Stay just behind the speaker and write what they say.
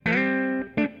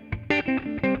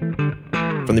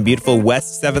from the beautiful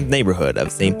West 7th neighborhood of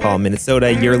St. Paul,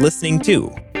 Minnesota, you're listening to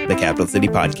the Capital City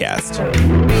Podcast.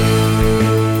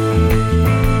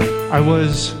 I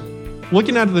was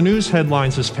looking at the news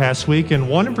headlines this past week, and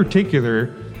one in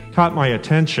particular caught my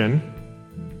attention.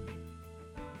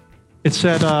 It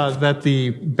said that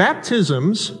the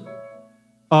baptisms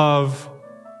of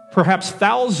perhaps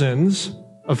thousands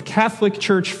of Catholic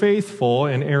Church faithful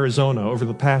in Arizona over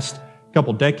the past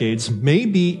couple decades may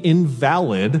be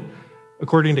invalid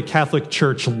according to Catholic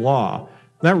Church law.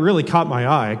 That really caught my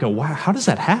eye. I go, wow, how does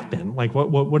that happen? Like,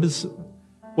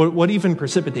 what even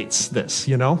precipitates this,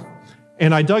 you know?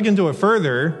 And I dug into it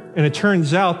further, and it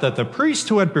turns out that the priest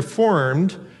who had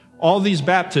performed all these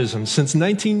baptisms since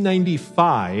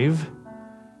 1995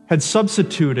 had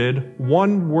substituted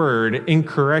one word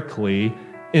incorrectly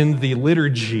in the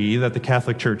liturgy that the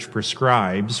Catholic Church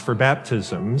prescribes for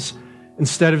baptisms.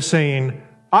 Instead of saying,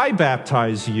 I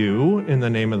baptize you in the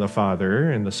name of the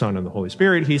Father and the Son and the Holy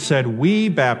Spirit, he said, we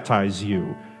baptize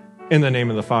you in the name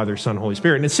of the Father, Son, Holy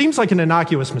Spirit. And it seems like an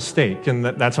innocuous mistake, and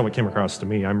that's how it came across to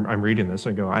me. I'm reading this,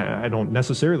 I go, I don't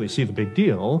necessarily see the big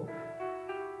deal.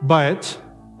 But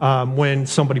when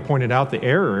somebody pointed out the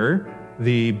error,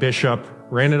 the bishop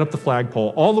ran it up the flagpole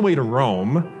all the way to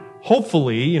Rome.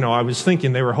 Hopefully, I was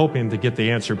thinking they were hoping to get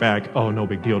the answer back, oh, no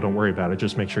big deal, don't worry about it,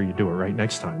 just make sure you do it right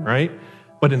next time, right?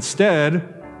 But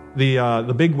instead,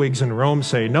 the big wigs in Rome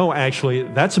say, no, actually,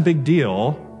 that's a big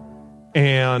deal,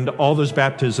 and all those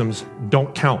baptisms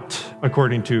don't count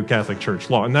according to Catholic Church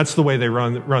law, and that's the way they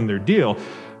run their deal.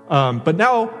 But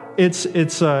now it's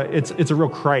a real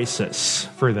crisis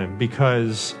for them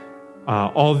because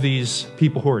all these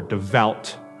people who are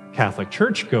devout Catholic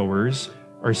churchgoers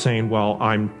are saying, well,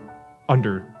 I'm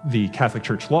under the Catholic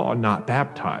Church law not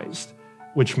baptized,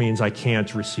 which means I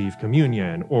can't receive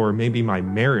communion, or maybe my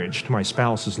marriage to my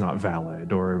spouse is not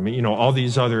valid, or all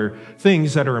these other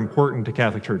things that are important to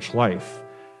Catholic Church life.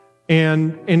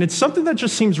 And it's something that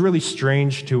just seems really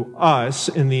strange to us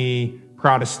in the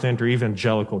Protestant or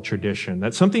evangelical tradition,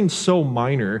 that something so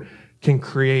minor can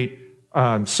create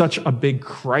such a big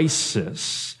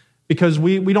crisis, because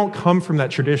we don't come from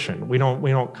that tradition. We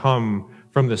don't come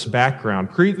from this background.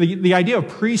 The idea of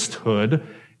priesthood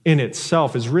in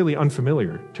itself is really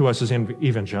unfamiliar to us as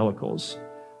evangelicals.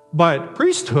 But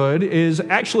priesthood is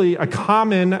actually a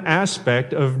common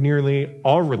aspect of nearly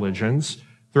all religions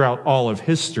throughout all of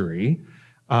history.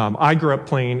 I grew up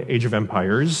playing Age of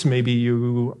Empires. Maybe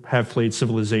you have played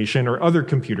Civilization or other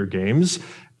computer games,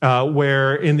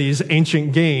 where in these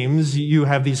ancient games, you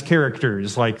have these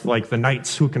characters like the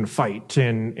knights who can fight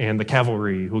and the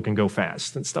cavalry who can go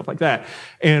fast and stuff like that.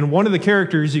 And one of the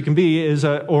characters you can be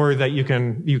that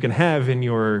you can have in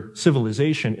your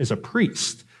civilization is a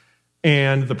priest.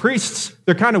 And the priests,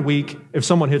 they're kind of weak. If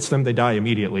someone hits them, they die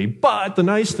immediately. But the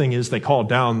nice thing is they call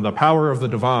down the power of the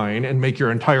divine and make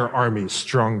your entire army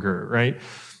stronger, right?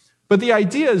 But the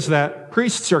idea is that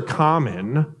priests are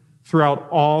common throughout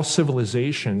all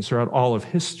civilizations, throughout all of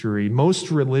history.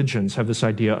 Most religions have this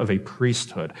idea of a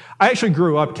priesthood. I actually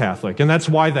grew up Catholic, and that's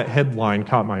why that headline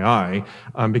caught my eye,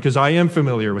 because I am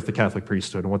familiar with the Catholic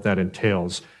priesthood and what that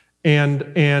entails. And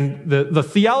the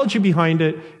theology behind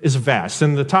it is vast,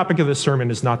 and the topic of this sermon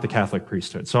is not the Catholic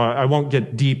priesthood, so I won't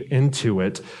get deep into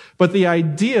it. But the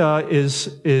idea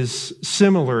is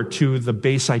similar to the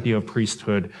base idea of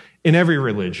priesthood in every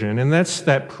religion, and that's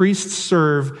that priests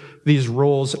serve these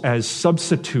roles as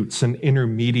substitutes and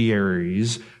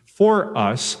intermediaries for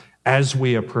us as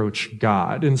we approach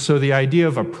God. And so the idea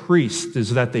of a priest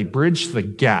is that they bridge the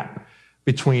gap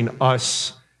between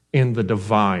us and the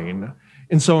divine.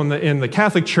 And so in the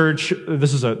Catholic Church,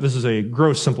 this is a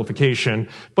gross simplification,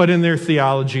 but in their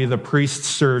theology, the priest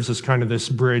serves as kind of this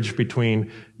bridge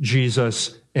between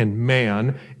Jesus and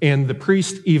man, and the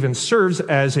priest even serves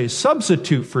as a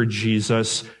substitute for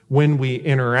Jesus when we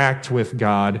interact with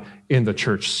God in the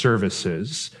church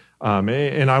services.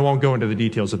 And I won't go into the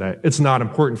details of that. It's not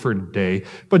important for today,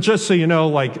 but just so you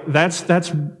know, that's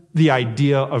the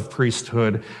idea of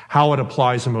priesthood, how it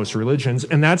applies in most religions.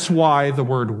 And that's why the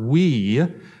word we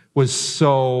was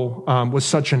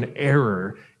such an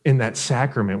error in that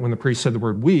sacrament when the priest said the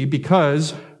word we,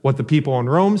 because what the people in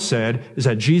Rome said is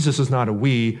that Jesus is not a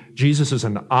we, Jesus is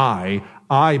an I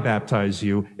baptize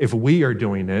you. If we are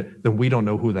doing it, then we don't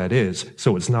know who that is,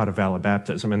 so it's not a valid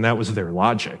baptism. And that was their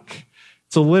logic.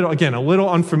 It's a little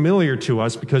unfamiliar to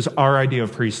us because our idea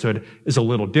of priesthood is a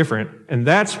little different, and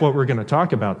that's what we're going to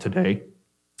talk about today.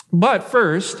 But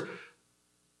first,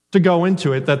 to go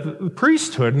into it, that the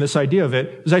priesthood and this idea of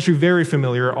it was actually very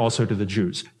familiar also to the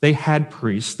Jews. They had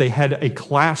priests. They had a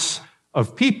class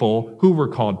of people who were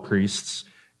called priests.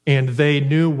 And they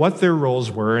knew what their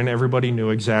roles were, and everybody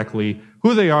knew exactly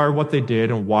who they are, what they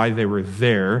did, and why they were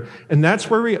there. And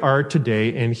that's where we are today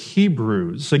in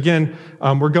Hebrews. Again,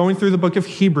 we're going through the book of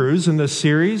Hebrews in this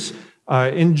series.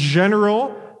 In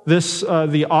general,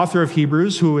 the author of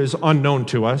Hebrews, who is unknown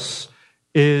to us,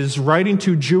 is writing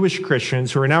to Jewish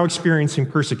Christians who are now experiencing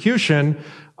persecution,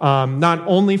 not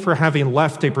only for having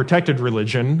left a protected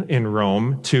religion in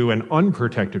Rome to an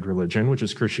unprotected religion, which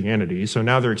is Christianity. So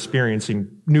now they're experiencing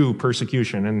new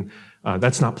persecution, and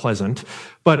that's not pleasant,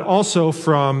 but also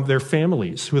from their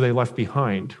families who they left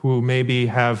behind, who maybe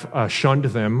have shunned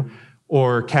them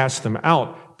or cast them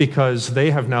out because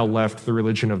they have now left the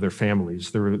religion of their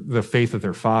families, the faith of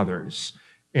their fathers.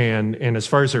 And as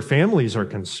far as their families are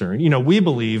concerned, we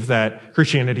believe that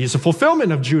Christianity is a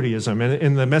fulfillment of Judaism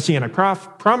and the Messianic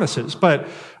promises. But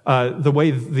the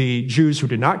way the Jews who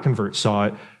did not convert saw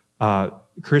it,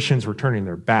 Christians were turning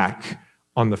their back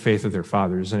on the faith of their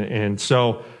fathers. And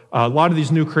so a lot of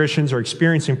these new Christians are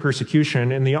experiencing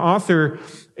persecution. And the author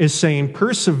is saying,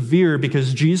 persevere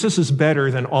because Jesus is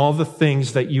better than all the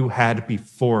things that you had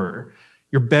before.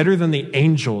 You're better than the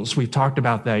angels. We've talked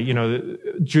about that.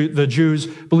 The Jews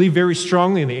believe very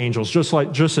strongly in the angels,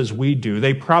 just as we do.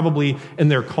 They probably, in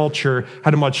their culture,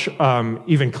 had a much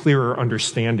even clearer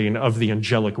understanding of the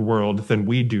angelic world than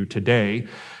we do today.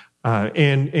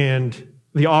 And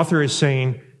the author is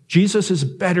saying, Jesus is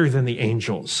better than the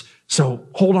angels. So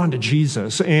hold on to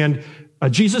Jesus. And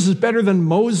Jesus is better than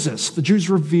Moses. The Jews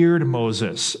revered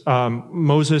Moses.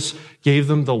 Moses gave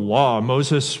them the law.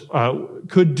 Moses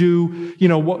could do,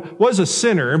 was a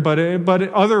sinner, but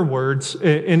in other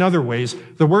ways,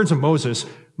 the words of Moses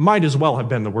might as well have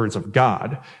been the words of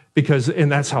God,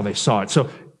 and that's how they saw it. So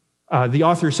the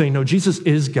author is saying, no, Jesus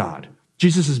is God.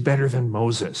 Jesus is better than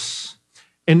Moses.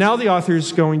 And now the author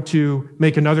is going to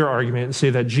make another argument and say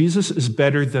that Jesus is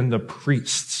better than the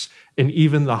priests and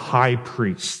even the high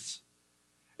priests.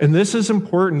 And this is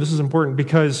important. This is important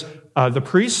because the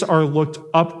priests are looked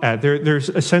up at. There's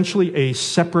essentially a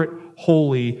separate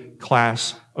holy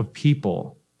class of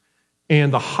people.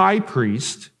 And the high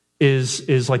priest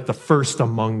is like the first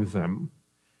among them.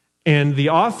 And the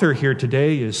author here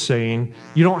today is saying,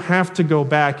 you don't have to go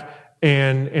back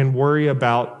and worry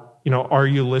about, are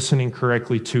you listening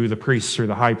correctly to the priests or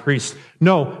the high priest?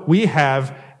 No, we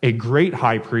have a great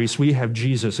high priest. We have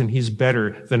Jesus, and he's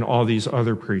better than all these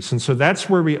other priests. And so that's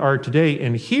where we are today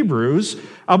in Hebrews.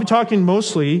 I'll be talking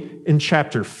mostly in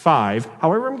chapter 5.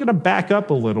 However, I'm going to back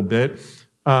up a little bit,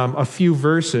 a few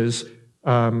verses,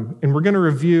 and we're going to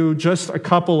review just a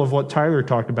couple of what Tyler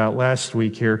talked about last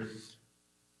week here,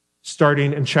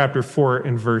 starting in chapter 4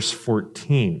 and verse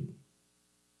 14.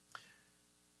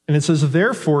 And it says,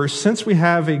 therefore, since we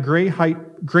have a great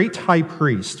high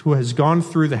priest who has gone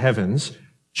through the heavens,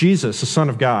 Jesus, the Son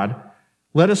of God,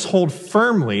 let us hold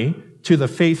firmly to the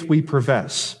faith we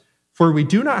profess. For we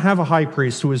do not have a high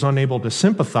priest who is unable to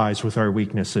sympathize with our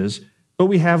weaknesses, but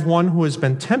we have one who has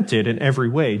been tempted in every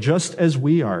way, just as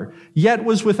we are, yet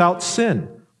was without sin.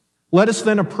 Let us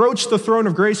then approach the throne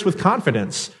of grace with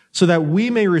confidence, so that we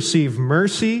may receive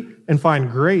mercy and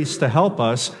find grace to help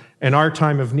us in our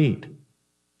time of need.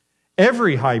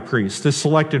 Every high priest is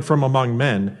selected from among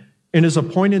men, and is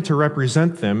appointed to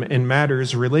represent them in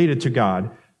matters related to God,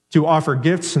 to offer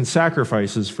gifts and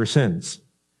sacrifices for sins.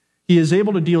 He is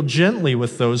able to deal gently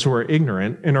with those who are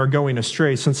ignorant and are going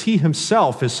astray, since he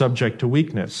himself is subject to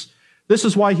weakness. This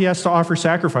is why he has to offer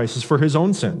sacrifices for his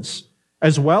own sins,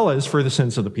 as well as for the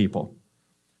sins of the people.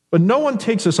 But no one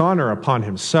takes this honor upon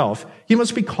himself. He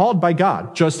must be called by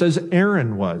God, just as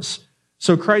Aaron was.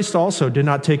 So Christ also did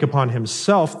not take upon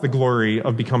himself the glory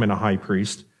of becoming a high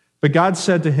priest, but God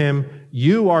said to him,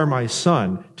 you are my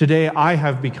son. Today I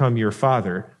have become your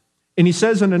father. And he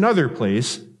says in another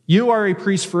place, you are a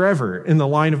priest forever in the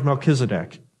line of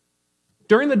Melchizedek.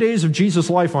 During the days of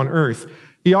Jesus' life on earth,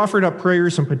 he offered up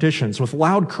prayers and petitions with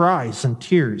loud cries and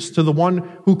tears to the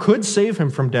one who could save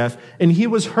him from death, and he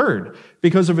was heard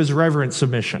because of his reverent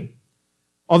submission.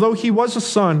 Although he was a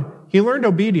son, he learned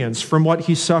obedience from what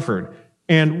he suffered,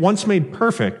 and once made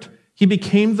perfect, he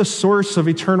became the source of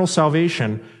eternal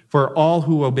salvation for all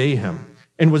who obey him,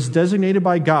 and was designated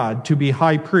by God to be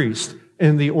high priest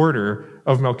in the order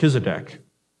of Melchizedek.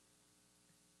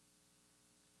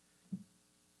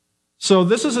 So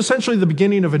this is essentially the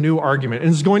beginning of a new argument,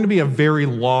 and it's going to be a very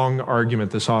long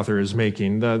argument this author is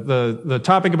making. The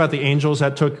topic about the angels,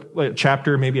 that took a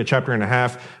chapter, maybe a chapter and a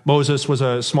half. Moses was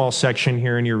a small section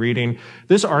here in your reading.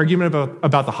 This argument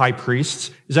about the high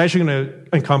priests is actually going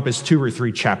to encompass 2 or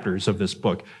 3 chapters of this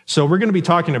book. So we're going to be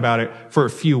talking about it for a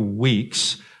few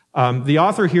weeks. The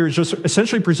author here is just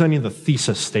essentially presenting the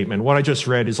thesis statement. What I just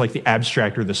read is like the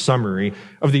abstract or the summary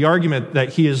of the argument that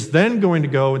he is then going to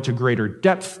go into greater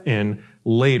depth in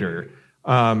later.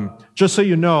 Just so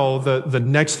you know, the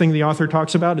next thing the author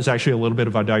talks about is actually a little bit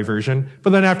of a diversion, but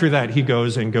then after that he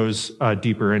goes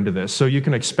deeper into this. So you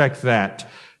can expect that.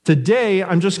 Today,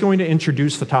 I'm just going to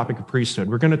introduce the topic of priesthood.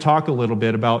 We're going to talk a little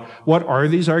bit about what are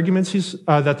these arguments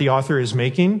that the author is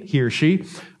making, he or she.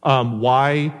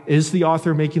 Why is the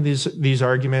author making these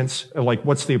arguments? Like,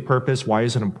 what's the purpose? Why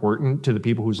is it important to the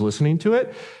people who's listening to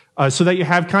it? So that you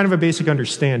have kind of a basic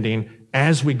understanding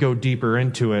as we go deeper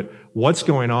into it, what's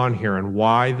going on here and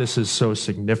why this is so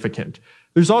significant.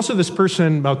 There's also this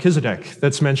person, Melchizedek,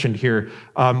 that's mentioned here.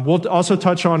 We'll also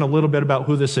touch on a little bit about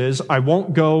who this is. I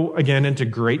won't go, again, into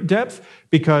great depth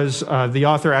because the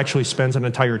author actually spends an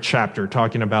entire chapter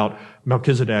talking about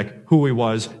Melchizedek, who he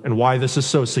was, and why this is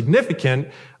so significant,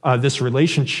 this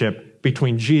relationship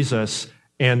between Jesus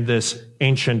and this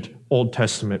ancient Old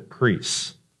Testament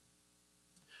priest.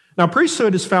 Now,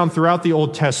 priesthood is found throughout the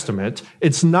Old Testament.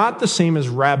 It's not the same as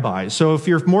rabbis. So if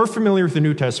you're more familiar with the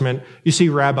New Testament, you see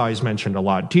rabbis mentioned a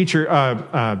lot.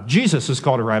 Jesus is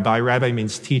called a rabbi. Rabbi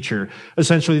means teacher.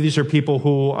 Essentially, these are people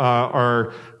who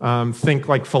think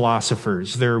like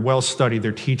philosophers. They're well-studied.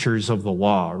 They're teachers of the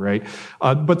law, right?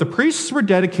 But the priests were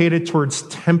dedicated towards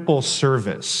temple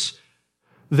service.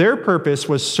 Their purpose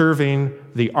was serving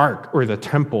the ark or the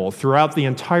temple throughout the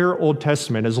entire Old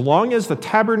Testament. As long as the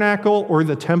tabernacle or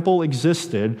the temple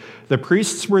existed, the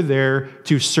priests were there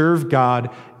to serve God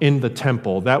in the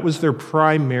temple. That was their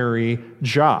primary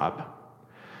job.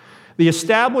 The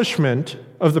establishment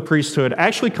of the priesthood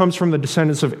actually comes from the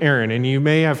descendants of Aaron, and you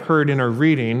may have heard in our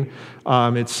reading,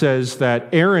 it says that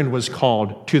Aaron was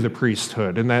called to the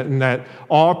priesthood, and that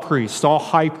all priests, all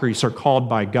high priests are called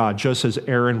by God, just as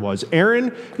Aaron was.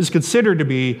 Aaron is considered to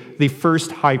be the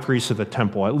first high priest of the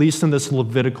temple, at least in this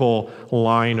Levitical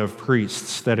line of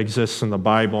priests that exists in the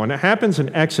Bible. And it happens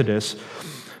in Exodus,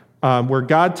 where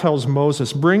God tells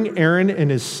Moses, "Bring Aaron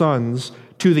and his sons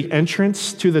to the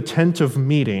entrance to the tent of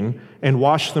meeting and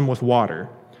wash them with water.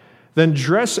 Then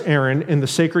dress Aaron in the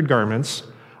sacred garments,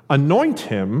 anoint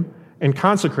him and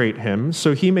consecrate him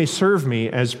so he may serve me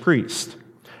as priest.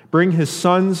 Bring his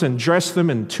sons and dress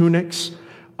them in tunics,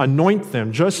 anoint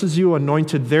them just as you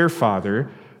anointed their father,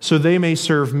 so they may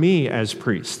serve me as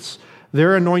priests.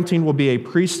 Their anointing will be a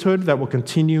priesthood that will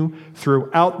continue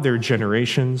throughout their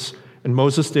generations." And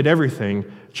Moses did everything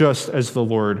just as the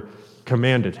Lord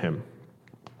commanded him.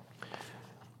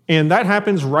 And that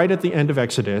happens right at the end of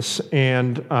Exodus.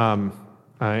 And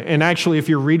actually, if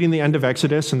you're reading the end of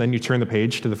Exodus and then you turn the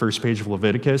page to the first page of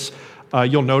Leviticus,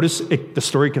 you'll notice the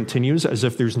story continues as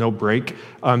if there's no break.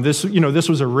 This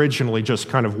was originally just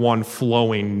kind of one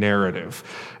flowing narrative.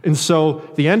 And so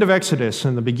the end of Exodus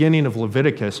and the beginning of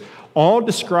Leviticus all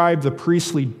describe the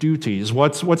priestly duties,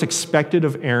 what's expected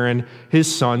of Aaron,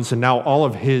 his sons, and now all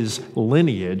of his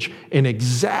lineage in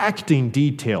exacting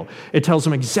detail. It tells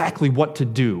them exactly what to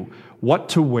do, what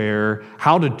to wear,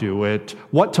 how to do it,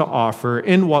 what to offer,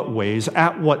 in what ways,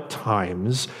 at what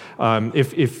times.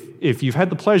 If you've had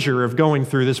the pleasure of going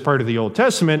through this part of the Old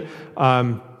Testament,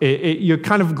 you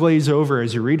kind of glaze over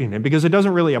as you're reading it because it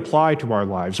doesn't really apply to our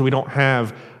lives. We don't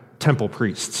have temple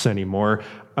priests anymore.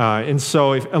 And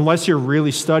so unless you're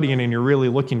really studying and you're really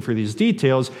looking for these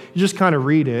details, you just kind of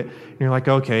read it and you're like,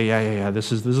 okay, yeah,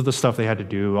 this is the stuff they had to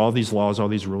do, all these laws, all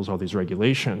these rules, all these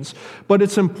regulations. But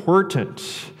it's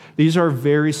important. These are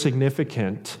very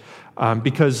significant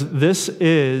because this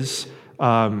is,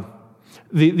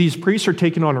 these priests are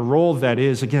taking on a role that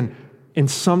is, again, in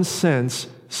some sense,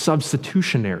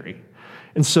 substitutionary.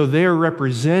 And so they are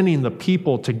representing the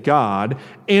people to God,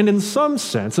 and in some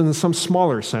sense, and in some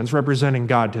smaller sense, representing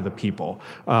God to the people.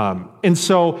 And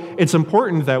so it's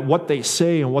important that what they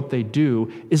say and what they do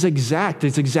is exact.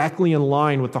 It's exactly in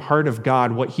line with the heart of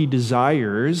God, what he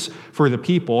desires for the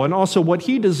people, and also what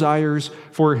he desires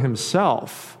for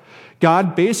himself.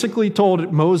 God basically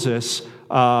told Moses,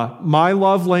 my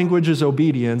love language is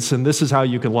obedience, and this is how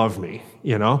you can love me,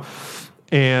 you know?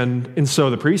 And so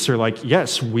the priests are like,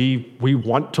 yes, we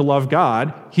want to love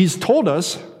God. He's told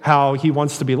us how he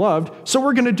wants to be loved, so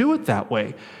we're going to do it that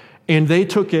way. And they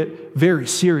took it very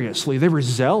seriously. They were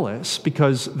zealous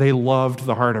because they loved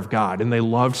the heart of God, and they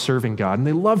loved serving God, and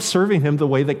they loved serving him the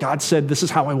way that God said, this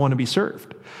is how I want to be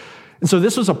served. And so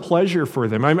this was a pleasure for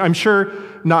them. I'm sure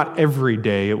not every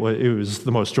day it was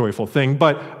the most joyful thing,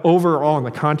 but overall, in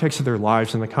the context of their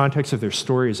lives, in the context of their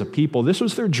story as a people, this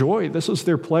was their joy. This was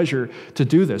their pleasure to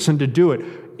do this and to do it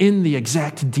in the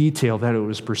exact detail that it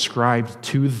was prescribed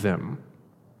to them.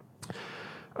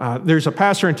 There's a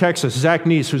pastor in Texas, Zach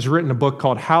Neese, who's written a book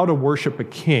called How to Worship a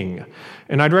King.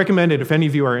 And I'd recommend it if any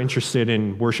of you are interested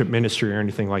in worship ministry or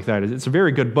anything like that. It's a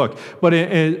very good book. But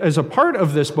as a part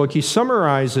of this book, he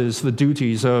summarizes the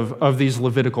duties of these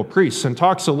Levitical priests and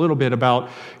talks a little bit about,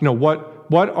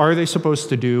 what are they supposed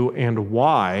to do and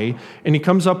why? And he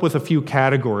comes up with a few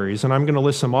categories, and I'm going to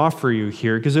list them off for you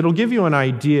here because it'll give you an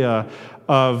idea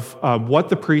of what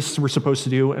the priests were supposed to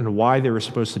do and why they were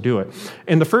supposed to do it.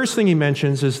 And the first thing he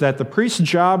mentions is that the priest's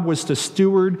job was to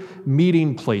steward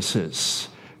meeting places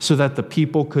so that the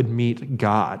people could meet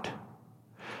God.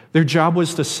 Their job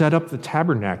was to set up the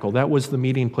tabernacle. That was the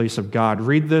meeting place of God.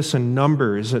 Read this in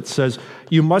Numbers. It says,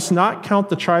 "You must not count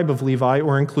the tribe of Levi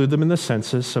or include them in the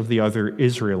census of the other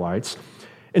Israelites.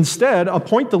 Instead,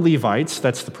 appoint the Levites,"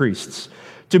 that's the priests,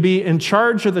 "to be in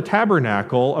charge of the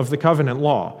tabernacle of the covenant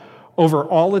law, over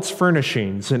all its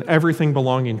furnishings and everything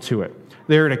belonging to it.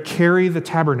 They are to carry the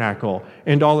tabernacle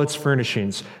and all its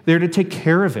furnishings. They are to take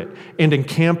care of it and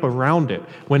encamp around it.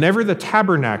 Whenever the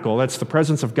tabernacle," that's the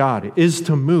presence of God, "is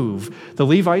to move, the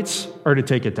Levites are to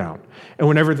take it down. And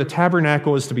whenever the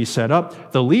tabernacle is to be set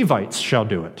up, the Levites shall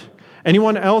do it.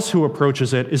 Anyone else who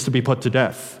approaches it is to be put to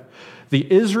death. The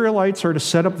Israelites are to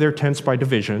set up their tents by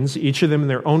divisions, each of them in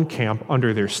their own camp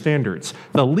under their standards.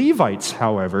 The Levites,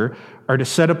 however, are to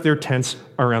set up their tents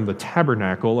around the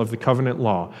tabernacle of the covenant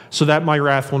law, so that my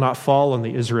wrath will not fall on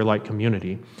the Israelite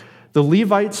community. The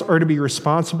Levites are to be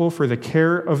responsible for the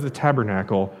care of the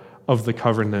tabernacle of the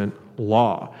covenant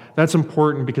law." That's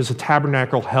important because the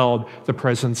tabernacle held the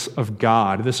presence of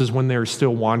God. This is when they're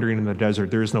still wandering in the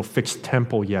desert. There is no fixed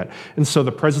temple yet. And so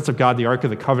the presence of God, the Ark of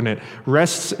the Covenant,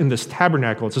 rests in this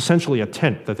tabernacle. It's essentially a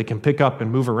tent that they can pick up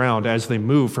and move around as they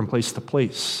move from place to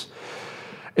place.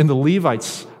 And the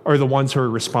Levites are the ones who are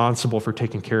responsible for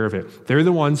taking care of it. They're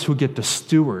the ones who get to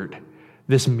steward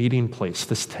this meeting place,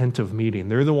 this tent of meeting.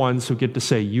 They're the ones who get to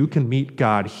say, you can meet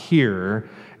God here,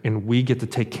 and we get to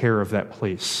take care of that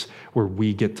place where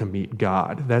we get to meet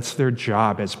God. That's their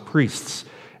job as priests,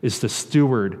 is to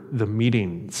steward the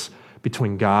meetings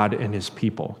between God and his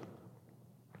people.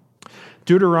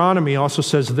 Deuteronomy also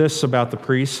says this about the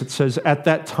priests. It says, "At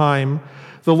that time,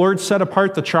 the Lord set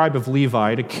apart the tribe of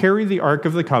Levi to carry the Ark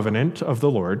of the Covenant of the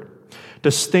Lord,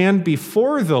 to stand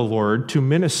before the Lord to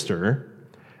minister,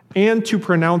 and to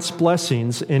pronounce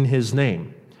blessings in his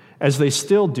name, as they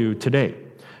still do today.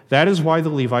 That is why the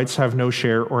Levites have no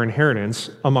share or inheritance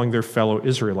among their fellow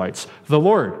Israelites. The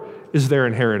Lord is their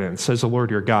inheritance, as the Lord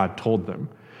your God told them."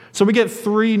 So we get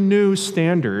three new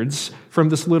standards from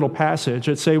this little passage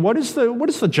that say, what is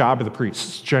the job of the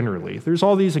priests generally? There's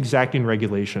all these exacting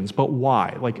regulations, but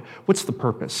why? What's the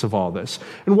purpose of all this?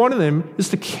 And one of them is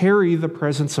to carry the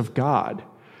presence of God.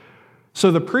 So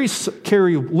the priests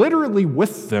carry literally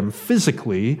with them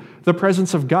physically the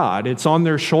presence of God. It's on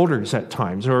their shoulders at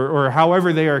times, or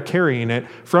however they are carrying it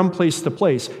from place to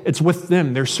place. It's with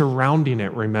them. They're surrounding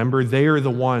it, remember? They are the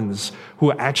ones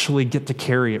who actually get to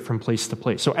carry it from place to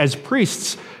place. So as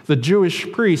priests, the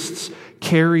Jewish priests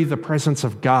carry the presence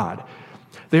of God.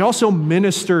 They also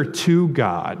minister to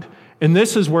God. And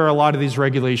this is where a lot of these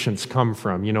regulations come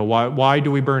from. Why do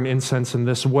we burn incense in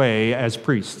this way as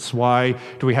priests? Why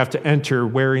do we have to enter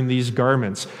wearing these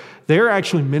garments? They're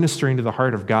actually ministering to the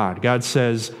heart of God. God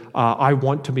says, I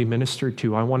want to be ministered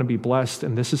to. I want to be blessed,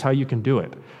 and this is how you can do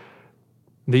it.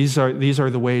 These are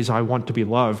the ways I want to be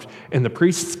loved. And the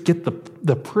priests get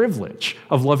the privilege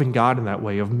of loving God in that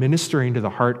way, of ministering to the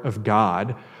heart of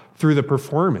God through the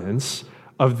performance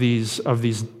of these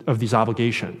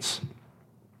obligations.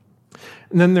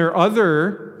 And then their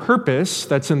other purpose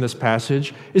that's in this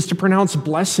passage is to pronounce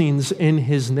blessings in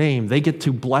his name. They get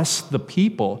to bless the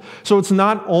people. So it's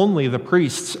not only the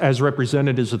priests as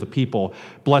representatives of the people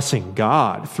blessing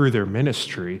God through their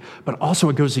ministry, but also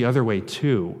it goes the other way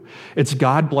too. It's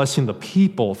God blessing the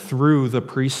people through the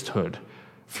priesthood,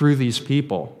 through these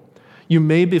people. You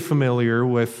may be familiar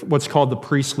with what's called the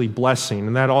priestly blessing,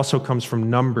 and that also comes from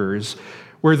Numbers,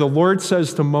 where the Lord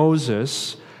says to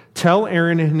Moses, "Tell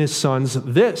Aaron and his sons,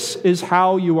 this is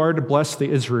how you are to bless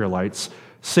the Israelites.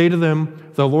 Say to them,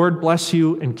 the Lord bless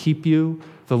you and keep you.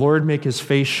 The Lord make his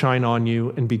face shine on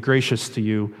you and be gracious to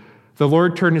you. The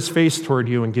Lord turn his face toward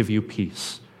you and give you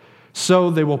peace. So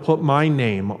they will put my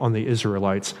name on the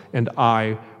Israelites, and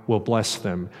I will bless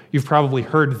them." You've probably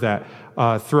heard that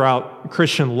throughout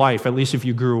Christian life, at least if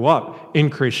you grew up in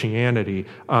Christianity.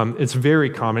 It's very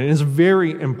common. It's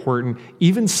very important,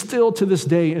 even still to this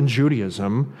day in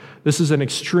Judaism. This is an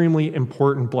extremely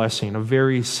important blessing, a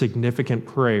very significant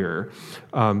prayer.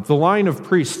 The line of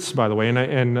priests, by the way,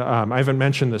 and I haven't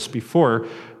mentioned this before,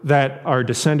 that are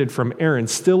descended from Aaron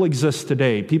still exists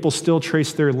today. People still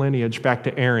trace their lineage back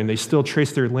to Aaron. They still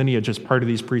trace their lineage as part of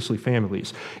these priestly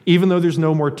families, even though there's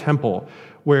no more temple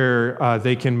where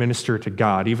they can minister to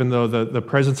God, even though the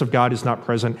presence of God is not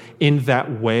present in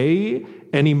that way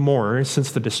anymore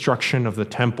since the destruction of the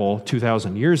temple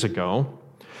 2,000 years ago.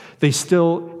 They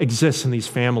still exist in these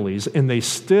families, and they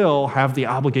still have the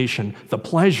obligation, the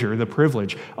pleasure, the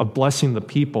privilege of blessing the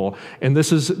people. And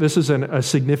this is a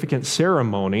significant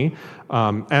ceremony.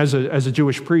 As a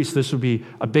Jewish priest, this would be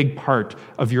a big part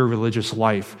of your religious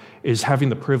life, is having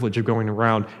the privilege of going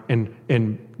around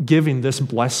and giving this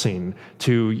blessing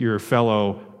to your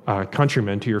fellow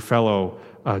countrymen, to your fellow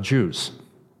Jews.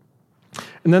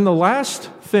 And then the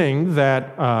last thing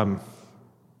that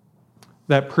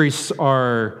priests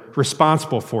are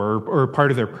responsible for, or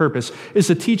part of their purpose, is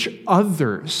to teach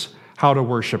others how to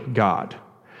worship God.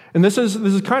 And this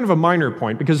is kind of a minor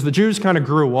point, because the Jews kind of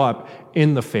grew up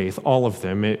in the faith, all of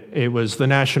them. It was the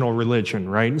national religion,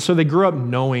 right? And so they grew up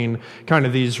knowing kind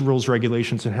of these rules,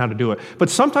 regulations, and how to do it. But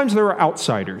sometimes there were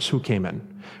outsiders who came in,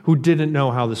 who didn't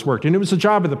know how this worked. And it was the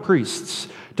job of the priests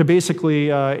to basically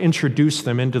introduce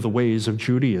them into the ways of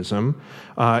Judaism,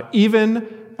 even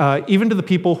to the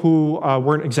people who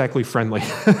weren't exactly friendly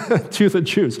to the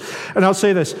Jews. And I'll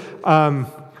say this,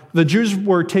 the Jews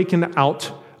were taken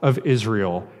out of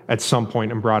Israel at some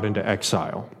point and brought into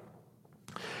exile.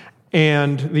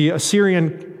 And the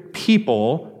Assyrian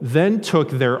people then took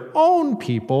their own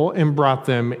people and brought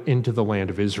them into the land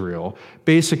of Israel,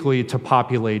 basically to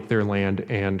populate their land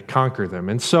and conquer them.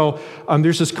 And so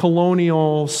there's this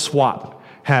colonial swap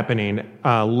happening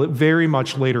very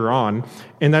much later on,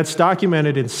 and that's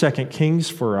documented in 2 Kings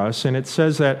for us, and it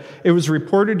says that it was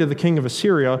reported to the king of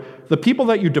Assyria, the people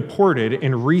that you deported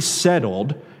and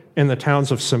resettled in the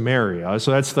towns of Samaria,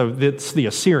 so that's the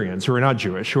Assyrians who are not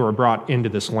Jewish, who are brought into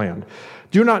this land,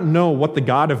 do not know what the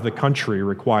God of the country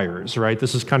requires, right?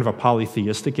 This is kind of a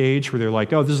polytheistic age where they're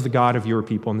like, oh, this is the God of your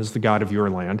people and this is the God of your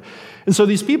land. And so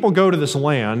these people go to this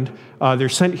land, they're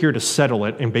sent here to settle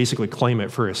it and basically claim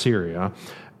it for Assyria.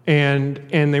 And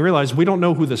they realize, we don't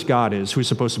know who this God is, who's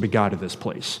supposed to be God of this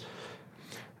place.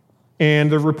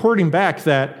 And they're reporting back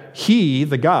that he,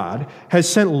 the God, has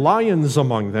sent lions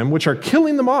among them, which are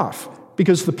killing them off,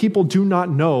 because the people do not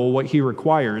know what he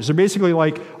requires. They're basically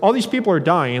like, all these people are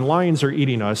dying, lions are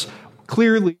eating us,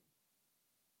 clearly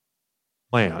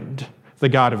land, the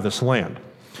God of this land.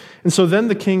 And so then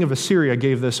the king of Assyria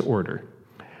gave this order: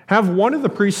 have one of the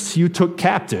priests you took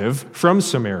captive from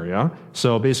Samaria,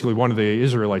 so basically one of the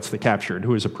Israelites they captured,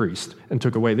 who was a priest, and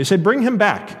took away. They said, bring him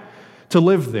back to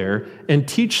live there and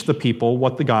teach the people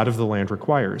what the God of the land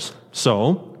requires.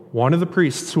 So one of the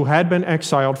priests who had been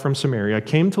exiled from Samaria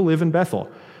came to live in Bethel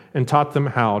and taught them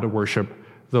how to worship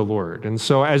the Lord. And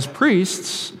so as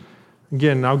priests,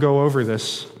 again, I'll go over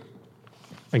this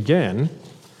again,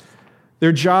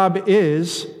 their job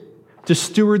is to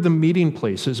steward the meeting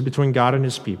places between God and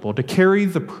his people, to carry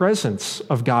the presence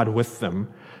of God with them,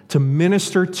 to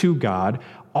minister to God,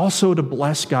 also to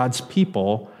bless God's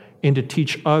people, and to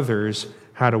teach others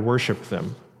how to worship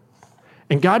them.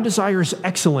 And God desires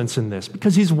excellence in this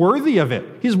because he's worthy of it.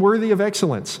 He's worthy of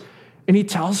excellence. And he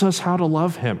tells us how to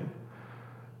love him.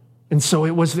 And so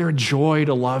it was their joy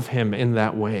to love him in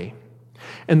that way.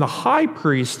 And the high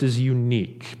priest is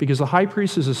unique because the high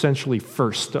priest is essentially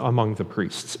first among the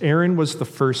priests. Aaron was the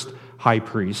first high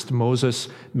priest. Moses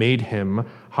made him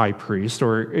high priest,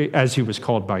 or as he was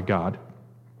called by God.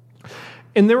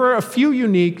 And there were a few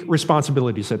unique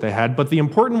responsibilities that they had, but the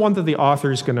important one that the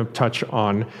author is going to touch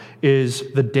on is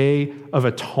the Day of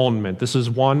Atonement. This is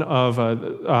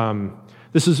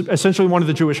This is essentially one of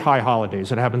the Jewish high holidays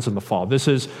that happens in the fall. This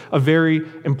is a very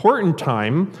important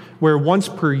time where once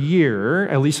per year,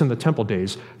 at least in the temple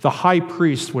days, the high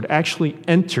priest would actually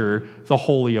enter the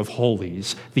Holy of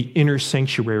Holies, the inner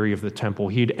sanctuary of the temple.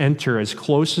 He'd enter as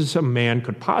close as a man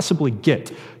could possibly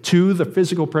get to the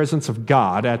physical presence of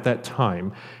God at that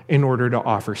time in order to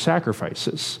offer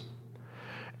sacrifices.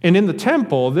 And in the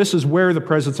temple, this is where the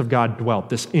presence of God dwelt,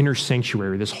 this inner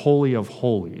sanctuary, this Holy of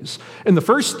Holies. In the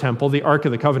first temple, the Ark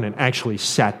of the Covenant actually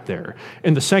sat there.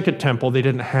 In the second temple, they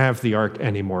didn't have the Ark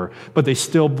anymore, but they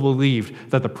still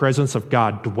believed that the presence of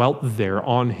God dwelt there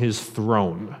on his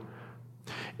throne.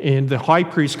 And the high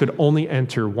priest could only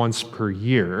enter once per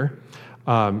year.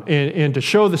 And to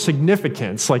show the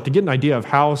significance, like to get an idea of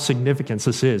how significant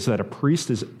this is, that a priest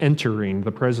is entering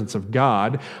the presence of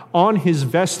God, on his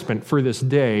vestment for this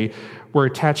day were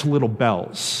attached little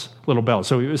bells.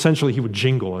 So essentially he would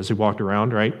jingle as he walked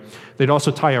around, right? They'd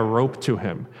also tie a rope to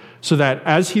him so that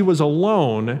as he was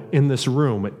alone in this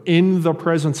room, in the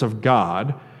presence of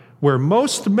God, where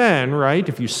most men, right,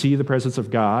 if you see the presence of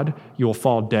God, you will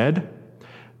fall dead.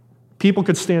 People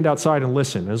could stand outside and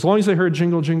listen. As long as they heard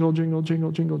jingle, jingle, jingle,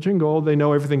 jingle, jingle, jingle, they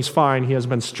know everything's fine. He hasn't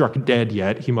been struck dead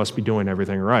yet. He must be doing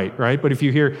everything right? But if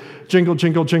you hear jingle,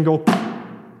 jingle, jingle,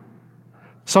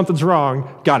 something's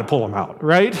wrong, got to pull him out,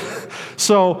 right?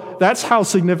 So that's how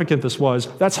significant this was.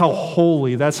 That's how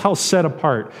holy, that's how set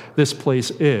apart this place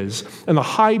is. And the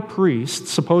high priest,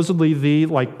 supposedly the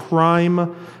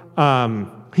prime,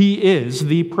 he is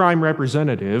the prime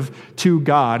representative to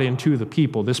God and to the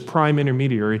people, this prime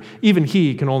intermediary. Even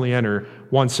he can only enter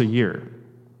once a year.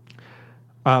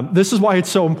 This is why it's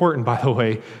so important, by the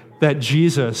way, that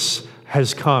Jesus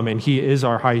has come and he is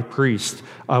our high priest.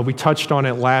 We touched on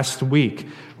it last week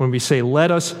when we say,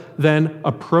 let us then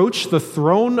approach the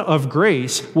throne of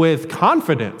grace with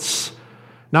confidence,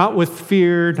 not with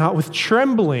fear, not with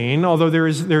trembling, although there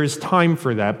is time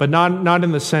for that, but not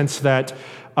in the sense that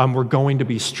we're going to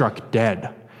be struck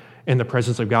dead in the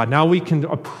presence of God. Now we can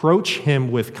approach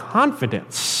him with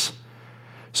confidence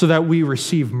so that we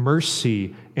receive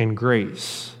mercy and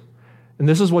grace. And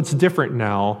this is what's different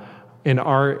now in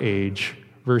our age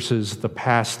versus the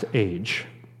past age.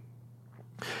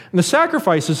 And the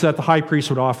sacrifices that the high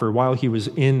priest would offer while he was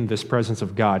in this presence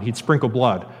of God, he'd sprinkle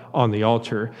blood on the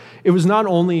altar. It was not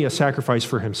only a sacrifice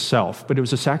for himself, but it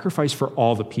was a sacrifice for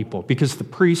all the people, because the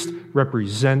priest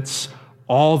represents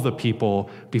all the people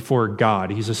before God.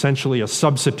 He's essentially a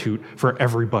substitute for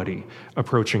everybody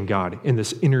approaching God in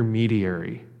this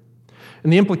intermediary.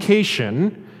 And the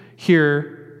implication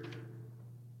here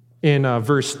in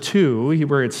verse 2,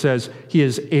 where it says, he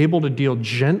is able to deal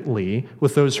gently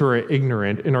with those who are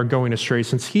ignorant and are going astray,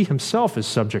 since he himself is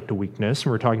subject to weakness,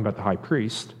 and we're talking about the high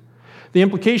priest. The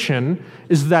implication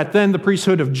is that then the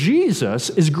priesthood of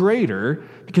Jesus is greater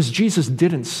because Jesus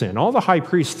didn't sin. All the high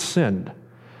priests sinned,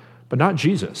 but not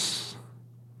Jesus.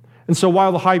 And so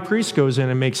while the high priest goes in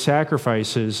and makes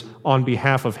sacrifices on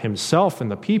behalf of himself and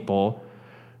the people,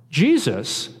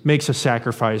 Jesus makes a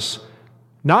sacrifice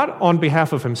not on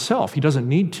behalf of himself, he doesn't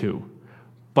need to,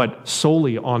 but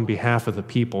solely on behalf of the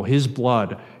people. His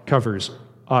blood covers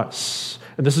us.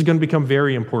 And this is going to become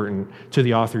very important to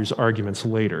the author's arguments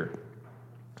later.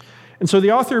 And so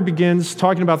the author begins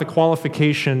talking about the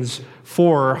qualifications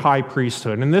for high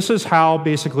priesthood. And this is how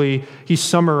basically he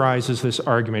summarizes this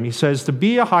argument. He says to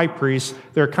be a high priest,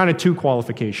 there are kind of two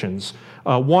qualifications.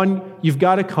 One, you've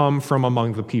got to come from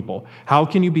among the people. How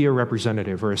can you be a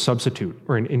representative or a substitute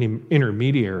or an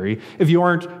intermediary if you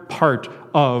aren't part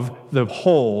of the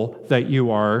whole that you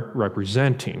are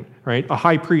representing, right? A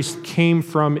high priest came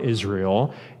from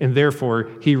Israel, and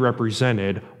therefore he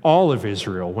represented all of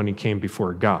Israel when he came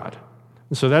before God.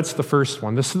 And so that's the first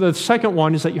one. The second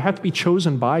one is that you have to be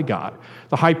chosen by God.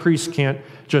 The high priest can't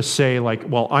just say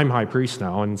well, I'm high priest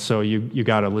now, and so you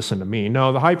got to listen to me.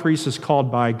 No, the high priest is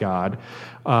called by God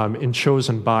and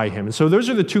chosen by him. And so those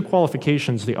are the two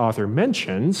qualifications the author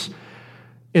mentions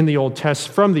in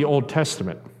from the Old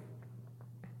Testament.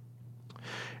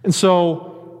 And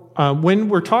so when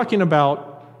we're talking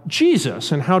about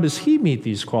Jesus and how does he meet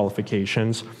these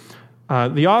qualifications,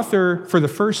 the author, for the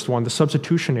first one, the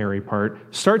substitutionary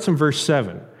part, starts in verse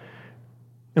 7.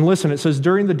 And listen, it says,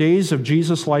 during the days of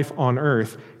Jesus' life on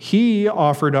earth, he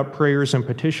offered up prayers and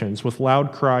petitions with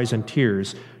loud cries and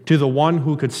tears to the one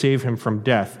who could save him from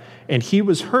death, and he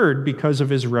was heard because of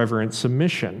his reverent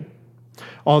submission.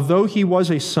 Although he was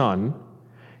a son,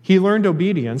 he learned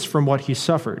obedience from what he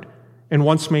suffered, and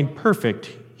once made perfect,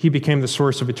 he became the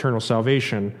source of eternal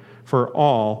salvation for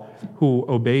all who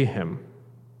obey him.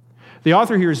 The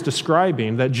author here is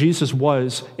describing that Jesus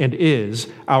was and is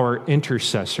our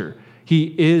intercessor.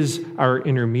 He is our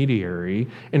intermediary.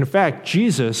 In fact,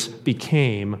 Jesus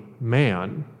became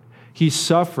man. He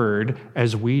suffered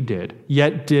as we did,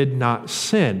 yet did not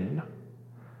sin.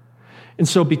 And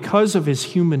so because of his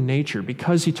human nature,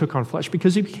 because he took on flesh,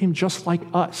 because he became just like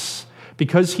us,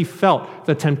 because he felt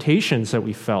the temptations that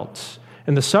we felt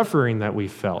and the suffering that we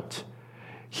felt,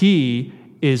 he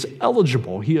is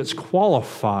eligible, he is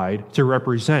qualified to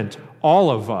represent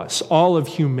all of us, all of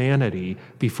humanity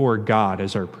before God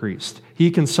as our priest.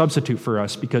 He can substitute for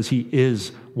us because he is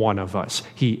one of us.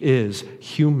 He is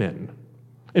human.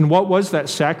 And what was that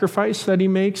sacrifice that he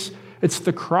makes? It's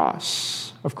the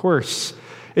cross, of course.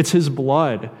 It's his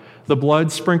blood. The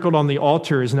blood sprinkled on the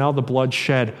altar is now the blood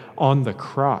shed on the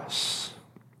cross.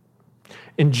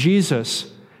 And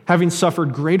Jesus, having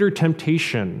suffered greater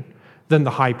temptation than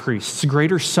the high priests,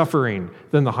 greater suffering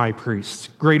than the high priests,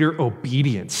 greater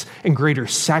obedience and greater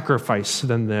sacrifice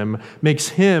than them, makes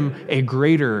him a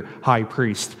greater high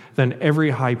priest than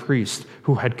every high priest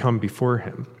who had come before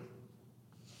him.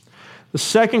 The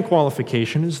second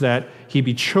qualification is that he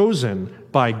be chosen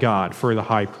by God for the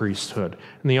high priesthood.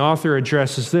 And the author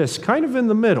addresses this kind of in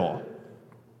the middle.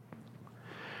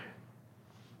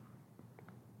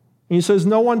 And he says,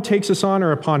 no one takes this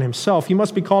honor upon himself. He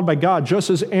must be called by God, just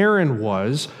as Aaron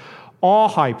was. All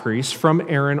high priests, from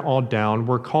Aaron all down,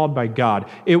 were called by God.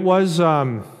 It was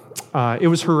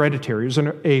hereditary. It was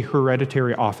a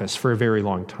hereditary office for a very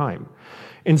long time.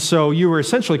 And so you were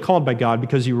essentially called by God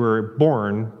because you were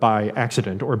born by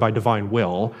accident or by divine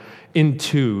will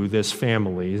into this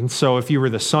family. And so if you were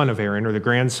the son of Aaron or the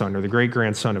grandson or the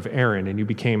great-grandson of Aaron and you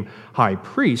became high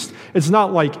priest, it's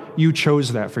not like you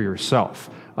chose that for yourself.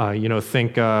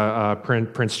 Think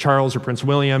Prince Charles or Prince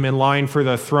William in line for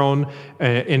the throne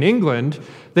in England.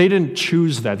 They didn't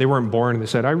choose that. They weren't born and they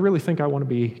said, I really think I want to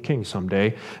be king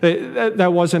someday.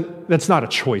 That's not a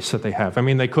choice that they have. I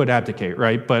mean, they could abdicate,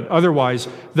 right? But otherwise,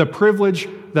 the privilege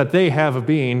that they have of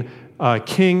being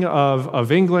king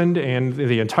of England and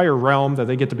the entire realm that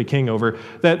they get to be king over,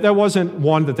 that wasn't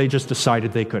one that they just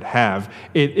decided they could have.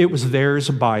 It was theirs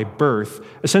by birth,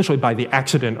 essentially by the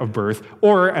accident of birth,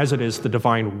 or as it is, the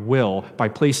divine will, by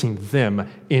placing them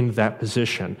in that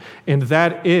position. And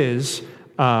that is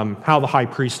how the high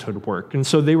priesthood worked. And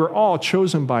so they were all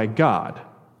chosen by God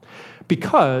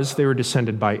because they were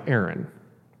descended by Aaron.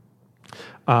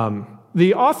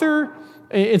 The author...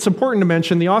 It's important to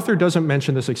mention, the author doesn't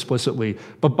mention this explicitly,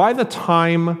 but by the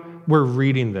time we're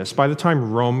reading this, by the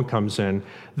time Rome comes in,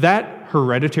 that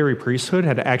hereditary priesthood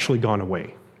had actually gone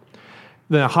away.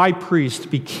 The high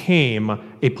priest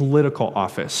became a political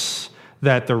office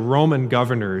that the Roman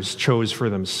governors chose for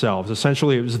themselves.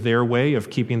 Essentially, it was their way of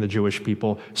keeping the Jewish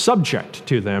people subject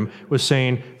to them, was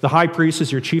saying, the high priest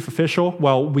is your chief official,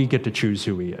 well, we get to choose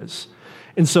who he is.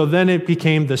 And so then it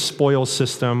became the spoils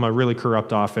system, a really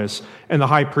corrupt office, and the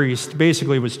high priest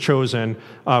basically was chosen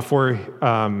as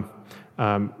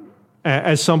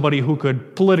somebody who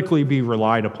could politically be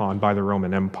relied upon by the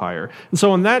Roman Empire. And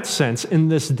so in that sense, in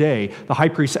this day, the high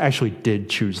priests actually did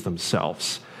choose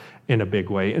themselves in a big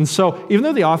way. And so even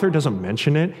though the author doesn't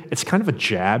mention it, it's kind of a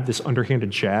jab, this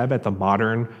underhanded jab at the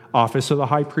modern office of the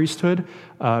high priesthood,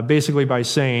 basically by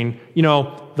saying,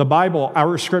 the Bible,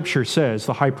 our scripture says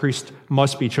the high priest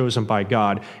must be chosen by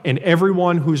God. And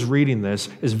everyone who's reading this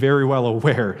is very well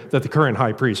aware that the current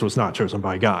high priest was not chosen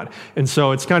by God. And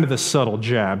so it's kind of this subtle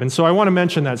jab. And so I want to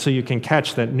mention that so you can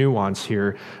catch that nuance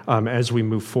here as we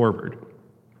move forward.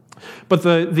 But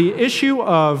the issue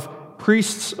of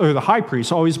priests, or the high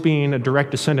priest, always being a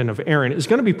direct descendant of Aaron is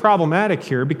going to be problematic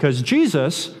here because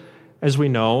Jesus, as we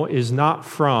know, is not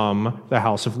from the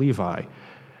house of Levi.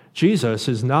 Jesus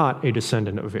is not a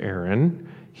descendant of Aaron.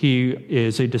 He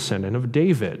is a descendant of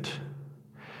David.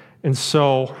 And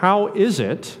so how is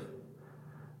it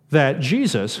that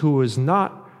Jesus, who is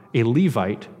not a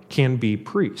Levite, can be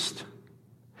priest?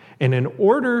 And in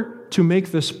order to make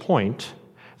this point,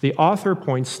 the author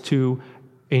points to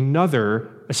another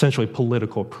essentially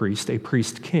political priest, a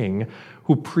priest king,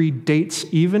 who predates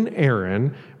even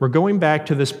Aaron. We're going back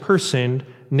to this person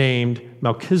named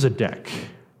Melchizedek.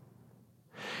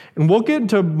 And we'll get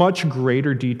into much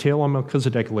greater detail on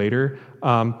Melchizedek later,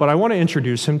 but I want to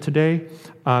introduce him today.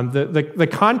 The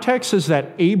context is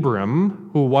that Abram,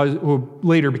 who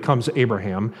later becomes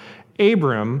Abraham,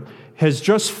 Abram has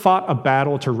just fought a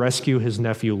battle to rescue his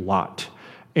nephew Lot.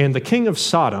 And the king of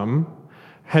Sodom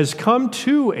has come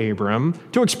to Abram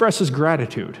to express his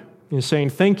gratitude. He's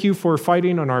saying, thank you for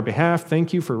fighting on our behalf.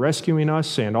 Thank you for rescuing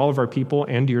us and all of our people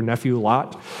and your nephew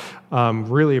Lot.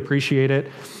 Really appreciate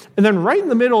it. And then right in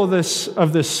the middle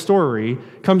of this story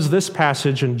comes this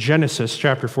passage in Genesis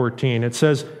chapter 14. It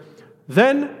says,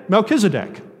 then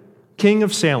Melchizedek, king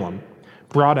of Salem,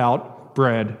 brought out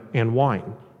bread and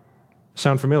wine.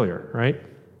 Sound familiar, right?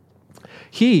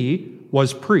 He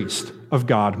was priest of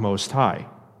God Most High.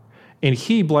 And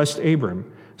he blessed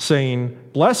Abram, saying,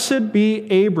 blessed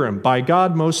be Abram by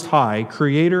God Most High,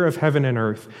 creator of heaven and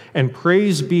earth, and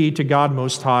praise be to God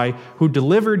Most High, who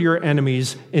delivered your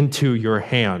enemies into your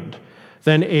hand.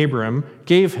 Then Abram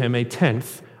gave him a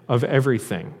tenth of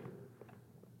everything.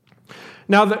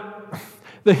 Now,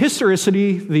 the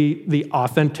historicity, the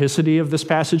authenticity of this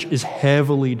passage is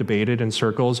heavily debated in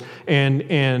circles,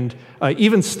 and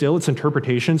even still, its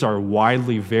interpretations are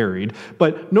widely varied.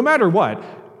 But no matter what,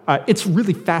 It's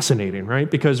really fascinating, right?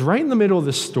 Because right in the middle of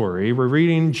this story, we're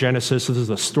reading Genesis. This is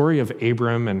the story of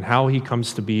Abram and how he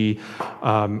comes to be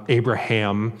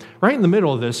Abraham. Right in the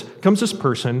middle of this comes this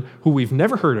person who we've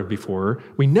never heard of before.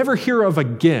 We never hear of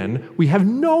again. We have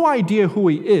no idea who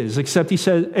he is, except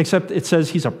it says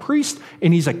he's a priest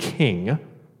and he's a king.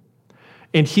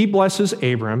 And he blesses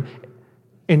Abram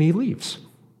and he leaves.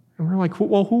 And we're like,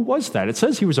 well, who was that? It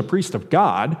says he was a priest of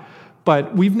God,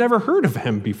 but we've never heard of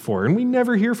him before, and we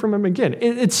never hear from him again.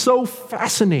 It's so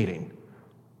fascinating.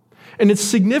 And it's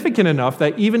significant enough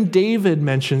that even David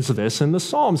mentions this in the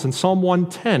Psalms, in Psalm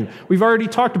 110. We've already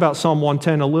talked about Psalm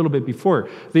 110 a little bit before.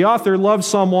 The author loves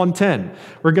Psalm 110.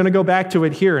 We're going to go back to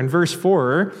it here in verse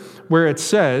 4, where it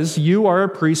says, "You are a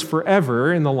priest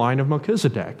forever in the line of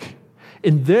Melchizedek."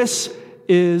 And this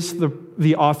is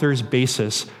the author's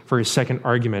basis for his second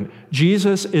argument.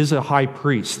 Jesus is a high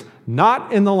priest,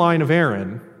 not in the line of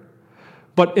Aaron,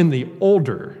 but in the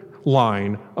older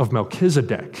line of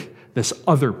Melchizedek, this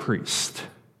other priest.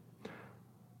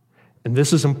 And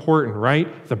this is important,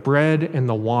 right? The bread and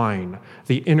the wine,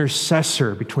 the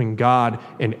intercessor between God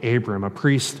and Abram, a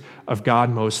priest of God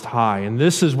Most High. And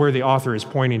this is where the author is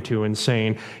pointing to and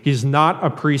saying he's not a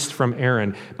priest from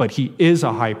Aaron, but he is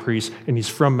a high priest, and he's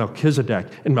from Melchizedek.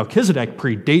 And Melchizedek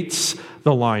predates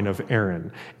the line of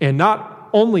Aaron. And not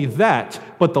only that,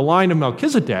 but the line of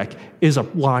Melchizedek is a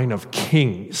line of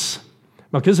kings.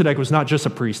 Melchizedek was not just a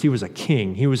priest, he was a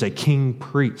king. He was a king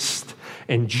priest.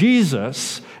 And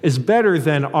Jesus is better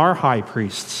than our high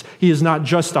priests. He is not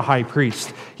just a high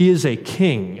priest, he is a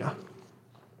king.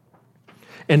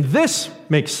 And this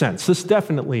makes sense. This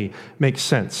definitely makes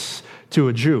sense to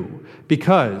a Jew,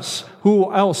 because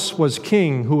who else was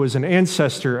king who was an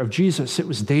ancestor of Jesus? It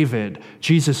was David.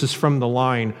 Jesus is from the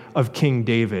line of King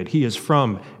David. He is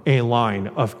from a line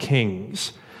of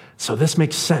kings. So this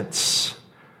makes sense.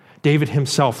 David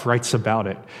himself writes about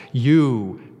it.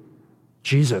 You,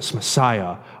 Jesus,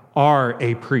 Messiah, are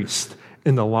a priest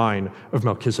in the line of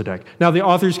Melchizedek. Now, the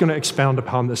author is going to expound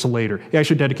upon this later. He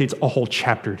actually dedicates a whole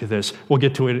chapter to this. We'll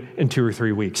get to it in 2 or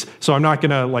 3 weeks. So I'm not going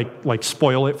to like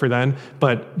spoil it for then,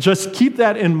 but just keep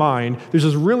that in mind. There's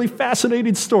this really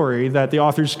fascinating story that the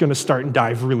author's going to start and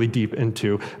dive really deep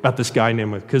into about this guy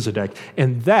named Melchizedek.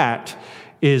 And that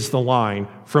is the line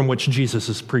from which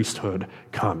Jesus' priesthood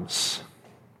comes.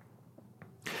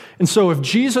 And so if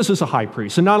Jesus is a high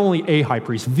priest, and not only a high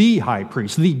priest,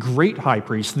 the great high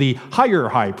priest, the higher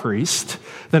high priest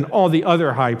than all the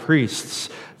other high priests,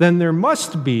 then there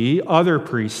must be other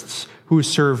priests who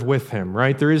serve with him,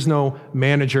 right? There is no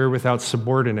manager without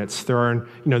subordinates.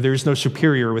 There's no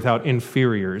superior without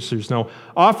inferiors. There's no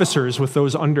officers with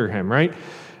those under him, right?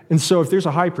 And so if there's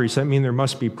a high priest, that means there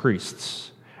must be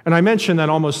priests. And I mentioned that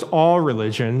almost all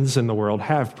religions in the world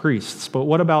have priests, but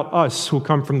what about us who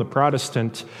come from the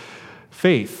Protestant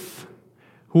faith?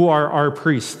 Who are our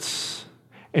priests?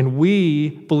 And we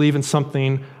believe in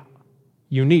something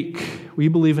unique. We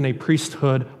believe in a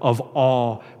priesthood of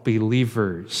all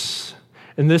believers.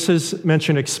 And this is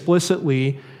mentioned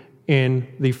explicitly in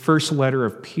the first letter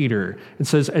of Peter. It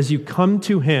says, "As you come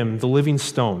to him, the living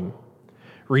stone,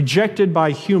 rejected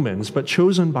by humans, but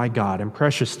chosen by God and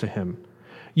precious to him,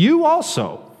 you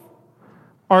also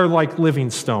are like living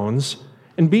stones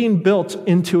and being built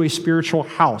into a spiritual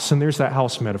house," and there's that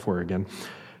house metaphor again,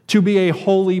 "to be a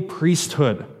holy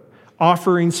priesthood,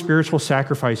 offering spiritual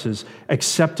sacrifices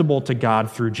acceptable to God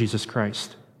through Jesus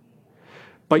Christ.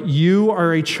 But you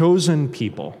are a chosen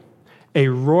people, a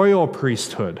royal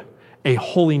priesthood, a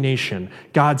holy nation,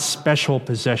 God's special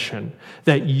possession,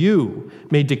 that you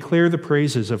may declare the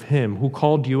praises of him who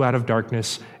called you out of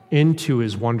darkness into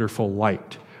his wonderful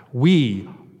light." We,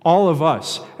 all of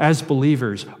us as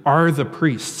believers, are the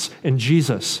priests, and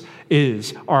Jesus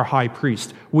is our high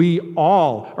priest. We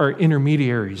all are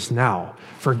intermediaries now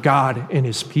for God and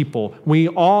his people. We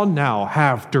all now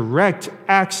have direct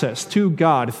access to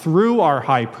God through our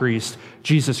high priest,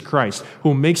 Jesus Christ,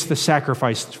 who makes the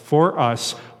sacrifice for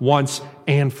us once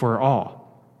and for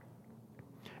all.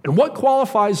 And what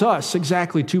qualifies us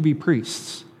exactly to be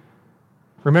priests?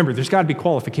 Remember, there's got to be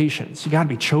qualifications. You got to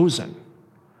be chosen.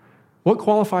 What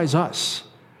qualifies us?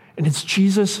 And it's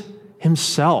Jesus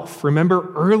himself.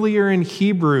 Remember earlier in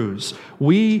Hebrews,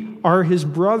 we are his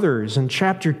brothers. In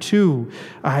chapter 2,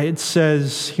 it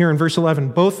says here in verse 11,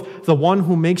 "Both the one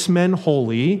who makes men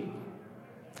holy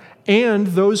and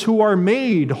those who are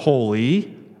made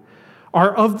holy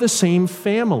are of the same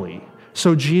family.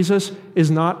 So Jesus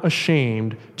is not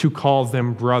ashamed to call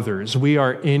them brothers. We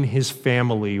are in his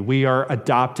family. We are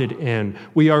adopted in.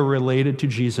 We are related to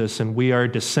Jesus, and we are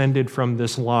descended from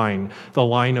this line, the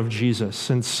line of Jesus.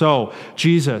 And so,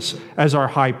 Jesus, as our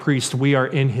high priest, we are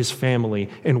in his family,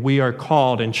 and we are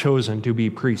called and chosen to be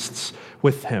priests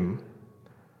with him.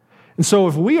 And so,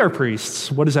 if we are priests,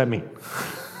 what does that mean?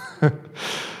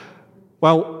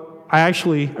 Well, I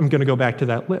actually am going to go back to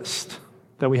that list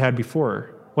that we had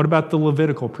before. What about the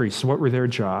Levitical priests? What were their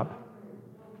job?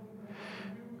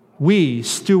 We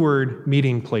steward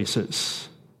meeting places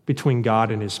between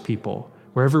God and his people.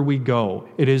 Wherever we go,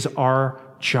 it is our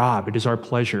job, it is our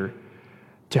pleasure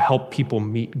to help people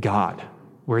meet God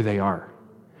where they are.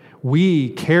 We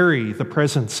carry the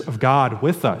presence of God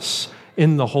with us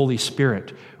in the Holy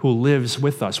Spirit who lives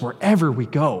with us wherever we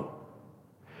go.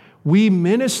 We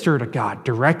minister to God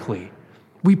directly.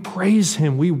 We praise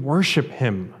him. We worship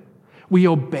him. We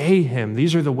obey him.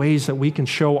 These are the ways that we can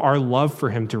show our love for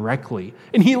him directly.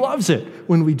 And he loves it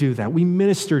when we do that. We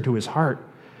minister to his heart.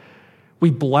 We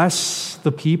bless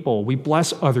the people. We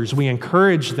bless others. We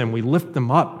encourage them. We lift them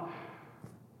up.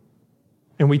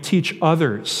 And we teach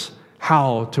others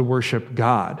how to worship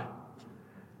God.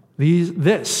 These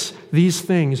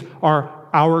things are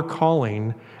our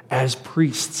calling as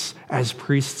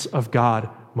priests of God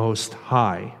Most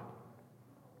High.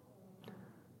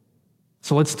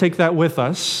 So let's take that with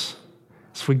us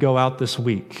as we go out this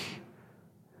week.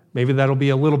 Maybe that'll be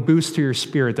a little boost to your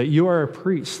spirit, that you are a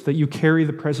priest, that you carry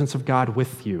the presence of God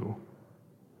with you.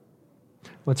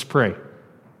 Let's pray.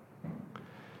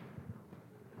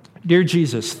 Dear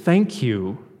Jesus, thank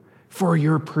you for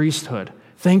your priesthood.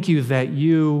 Thank you that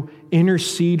you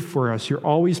intercede for us. You're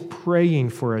always praying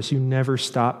for us. You never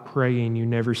stop praying. You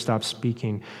never stop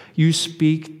speaking. You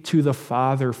speak to the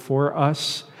Father for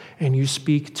us, and you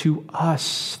speak to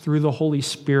us through the Holy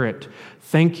Spirit.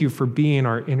 Thank you for being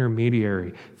our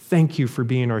intermediary. Thank you for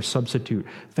being our substitute.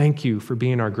 Thank you for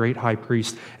being our great high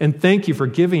priest. And thank you for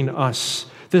giving us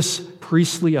this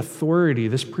priestly authority,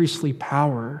 this priestly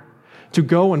power to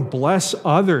go and bless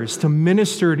others, to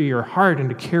minister to your heart, and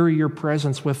to carry your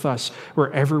presence with us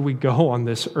wherever we go on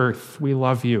this earth. We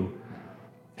love you.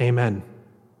 Amen.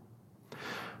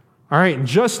 All right,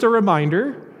 just a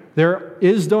reminder, there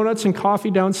is donuts and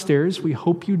coffee downstairs. We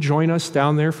hope you join us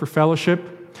down there for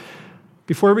fellowship.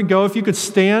 Before we go, if you could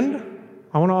stand,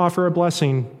 I want to offer a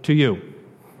blessing to you.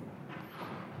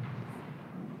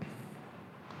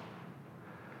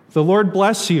 The Lord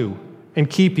bless you and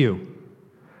keep you.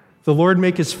 The Lord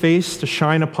make his face to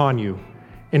shine upon you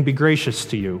and be gracious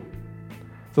to you.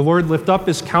 The Lord lift up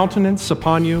his countenance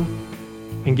upon you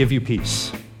and give you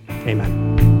peace. Amen.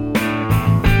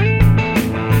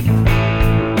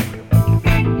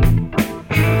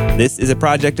 This is a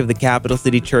project of the Capital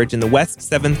City Church in the West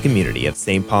 7th Community of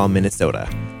St. Paul, Minnesota.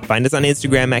 Find us on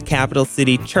Instagram at Capital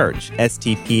City Church,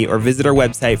 STP, or visit our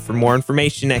website for more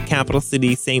information at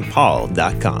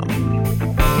capitalcitystpaul.com.